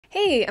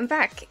Hey, I'm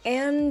back,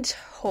 and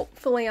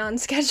hopefully on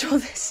schedule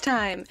this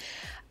time.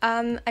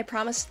 I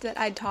promised that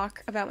I'd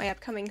talk about my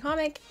upcoming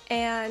comic,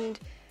 and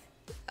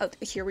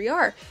here we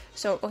are.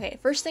 So, okay,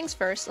 first things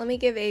first, let me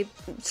give a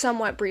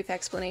somewhat brief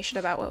explanation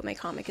about what my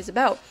comic is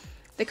about.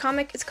 The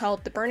comic is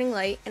called The Burning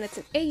Light, and it's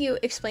an AU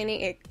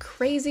explaining a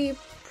crazy,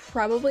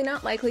 probably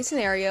not likely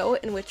scenario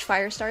in which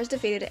Firestar is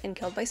defeated and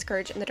killed by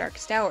Scourge in the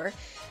Darkest Hour.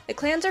 The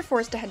clans are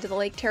forced to head to the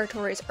Lake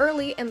territories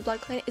early, and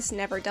BloodClan is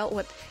never dealt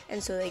with, and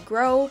so they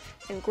grow,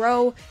 and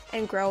grow,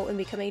 and grow, and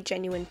become a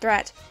genuine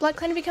threat.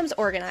 BloodClan becomes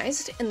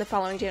organized. In the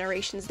following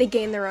generations, they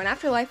gain their own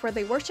afterlife where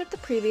they worship the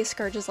previous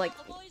Scourges like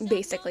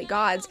basically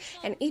gods,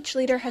 and each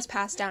leader has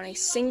passed down a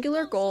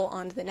singular goal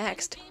on to the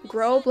next.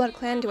 Grow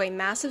BloodClan to a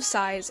massive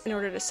size in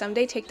order to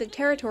someday take the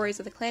territories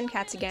of the clan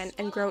cats again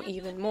and grow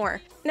even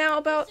more. Now,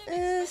 about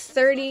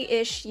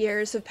 30-ish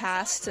years have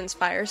passed since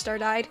Firestar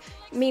died,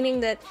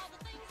 meaning that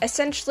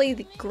essentially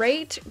the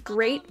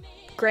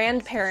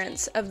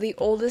great-great-grandparents of the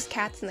oldest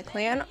cats in the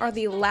clan are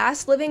the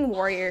last living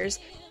warriors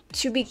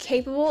to be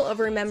capable of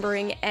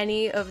remembering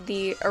any of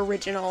the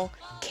original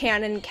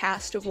canon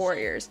cast of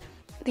warriors.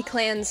 The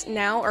clans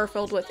now are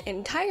filled with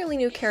entirely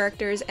new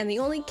characters, and the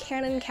only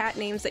canon cat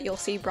names that you'll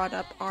see brought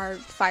up are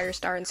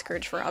Firestar and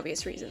Scourge for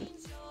obvious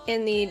reasons.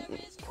 In the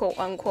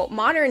quote-unquote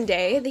modern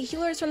day, the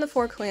healers from the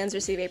four clans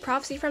receive a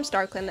prophecy from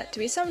StarClan that, to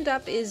be summed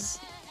up, is...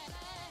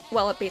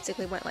 well, it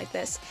basically went like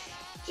this.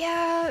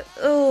 Yeah,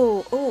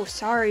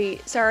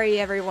 sorry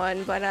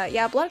everyone, but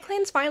yeah,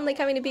 BloodClan's finally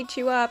coming to beat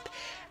you up.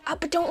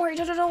 But don't worry,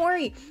 don't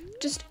worry.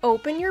 Just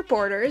open your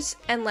borders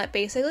and let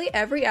basically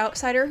every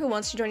outsider who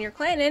wants to join your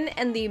clan in,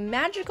 and the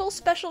magical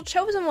special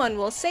chosen one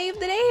will save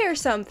the day or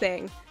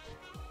something.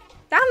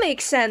 That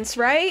makes sense,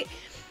 right?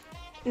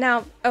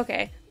 Now,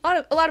 okay,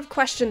 a lot of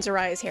questions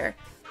arise here.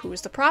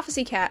 Who's the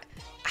prophecy cat?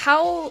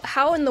 How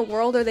in the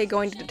world are they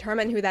going to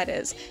determine who that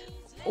is?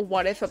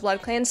 What if a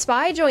BloodClan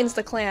spy joins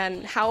the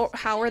clan? How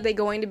are they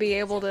going to be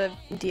able to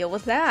deal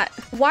with that?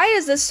 Why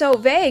is this so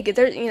vague?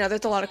 There's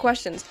a lot of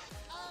questions.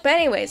 But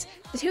anyways,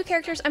 the two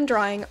characters I'm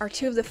drawing are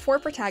two of the four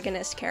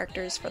protagonist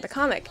characters for the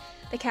comic.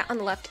 The cat on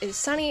the left is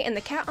Sunny, and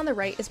the cat on the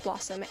right is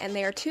Blossom, and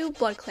they are two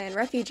BloodClan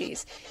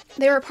refugees.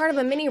 They were part of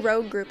a mini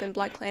rogue group in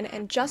BloodClan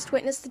and just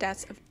witnessed the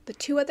deaths of the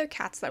two other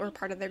cats that were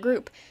part of their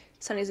group.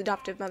 Sunny's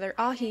adoptive mother,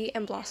 Ahi,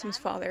 and Blossom's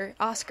father,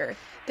 Oscar.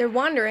 They're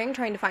wandering,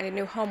 trying to find a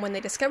new home when they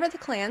discover the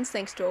clans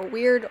thanks to a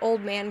weird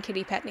old man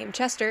kitty pet named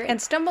Chester,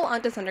 and stumble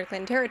onto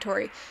ThunderClan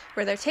territory,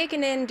 where they're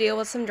taken in, deal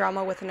with some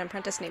drama with an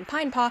apprentice named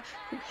Pinepaw,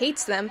 who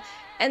hates them,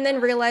 and then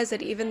realize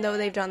that even though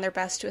they've done their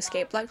best to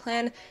escape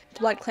BloodClan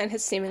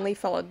has seemingly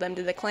followed them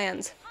to the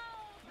clans.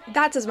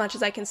 That's as much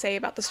as I can say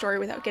about the story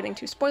without getting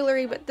too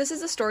spoilery, but this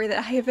is a story that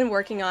I have been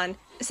working on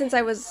since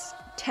I was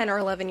 10 or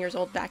 11 years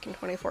old back in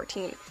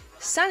 2014.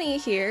 Sunny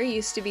here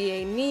used to be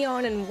a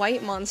neon and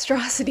white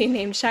monstrosity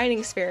named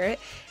Shining Spirit,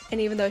 and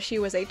even though she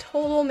was a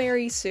total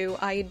Mary Sue,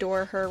 I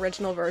adore her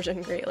original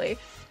version greatly.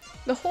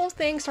 The whole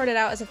thing started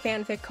out as a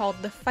fanfic called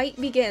The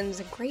Fight Begins,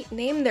 a great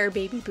name there,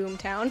 baby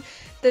boomtown,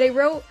 that I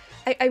wrote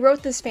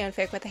this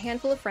fanfic with a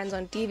handful of friends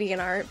on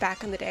DeviantArt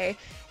back in the day,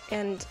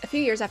 and a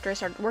few years after I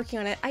started working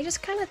on it, I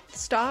just kind of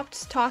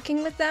stopped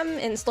talking with them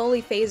and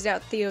slowly phased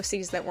out the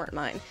OCs that weren't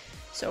mine.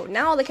 So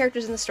now all the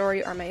characters in the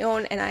story are my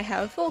own, and I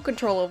have full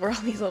control over all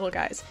these little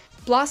guys.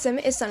 Blossom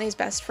is Sunny's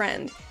best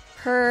friend.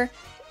 Her,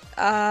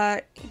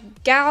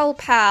 gal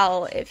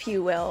pal, if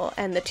you will,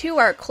 and the two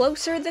are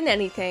closer than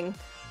anything.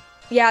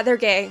 Yeah, they're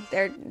gay.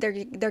 They're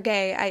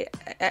gay.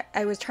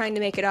 I was trying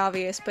to make it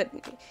obvious, but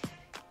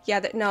yeah,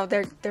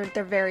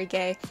 they're very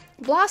gay.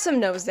 Blossom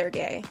knows they're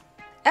gay.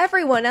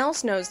 Everyone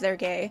else knows they're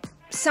gay.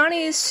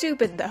 Sunny is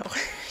stupid though.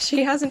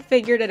 She hasn't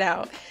figured it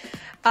out.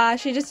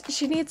 She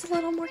needs a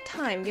little more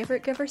time. Give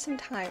her some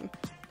time.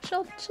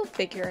 She'll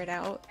figure it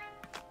out.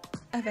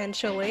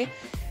 Eventually.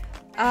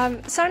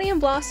 Sunny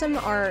and Blossom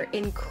are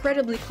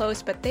incredibly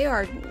close, but they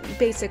are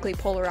basically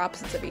polar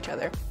opposites of each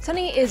other.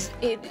 Sunny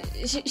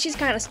she's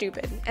kind of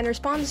stupid, and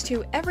responds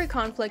to every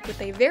conflict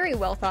with a very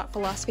well-thought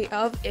philosophy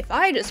of, if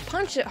I just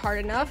punch it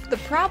hard enough, the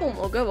problem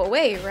will go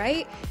away,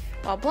 right?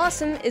 While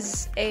Blossom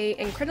is a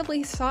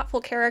incredibly thoughtful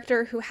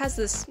character who has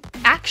this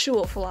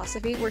actual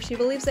philosophy where she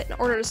believes that in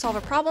order to solve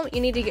a problem, you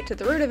need to get to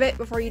the root of it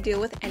before you deal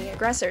with any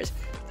aggressors.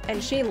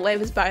 And she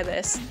lives by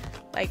this.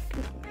 Like,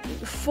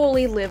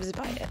 fully lives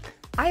by it.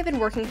 I've been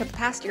working for the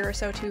past year or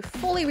so to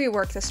fully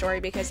rework the story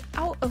because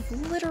out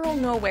of literal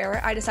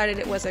nowhere, I decided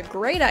it was a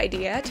great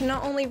idea to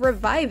not only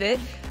revive it,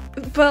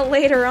 but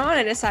later on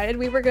I decided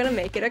we were gonna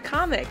make it a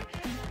comic.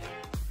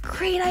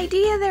 Great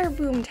idea there,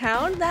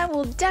 Boomtown! That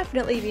will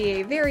definitely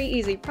be a very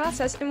easy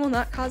process and will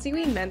not cause you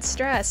immense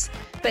stress.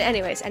 But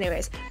anyways,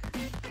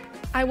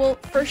 I will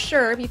for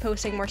sure be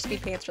posting more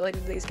Speedpaints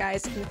related to these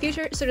guys in the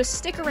future, so just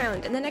stick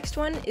around. And the next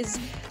one is,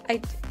 I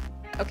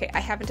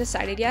haven't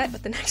decided yet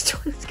what the next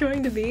one is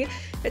going to be.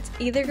 It's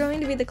either going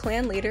to be the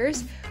clan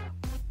leaders,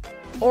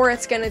 or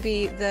it's going to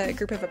be the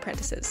group of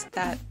apprentices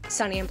that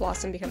Sunny and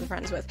Blossom become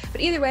friends with.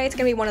 But either way, it's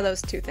going to be one of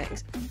those two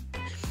things.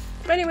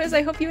 But anyways,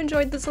 I hope you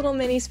enjoyed this little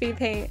mini speed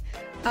paint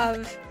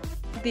of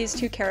these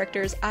two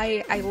characters.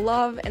 I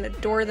love and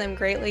adore them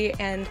greatly,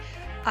 and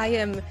I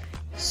am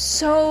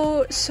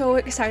so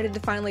excited to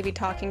finally be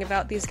talking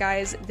about these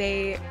guys.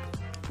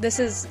 This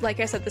is, like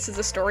I said, this is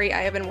a story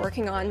I have been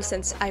working on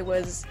since I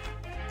was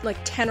like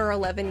 10 or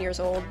 11 years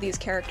old. These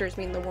characters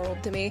mean the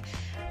world to me,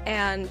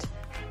 and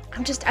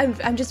I'm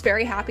just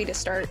very happy to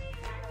start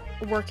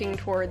working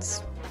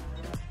towards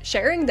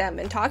sharing them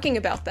and talking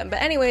about them.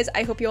 But anyways,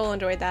 I hope you all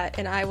enjoyed that,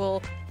 and I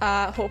will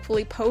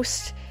hopefully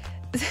post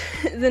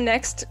the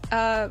next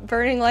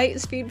Burning Light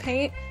speed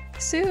paint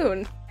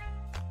soon.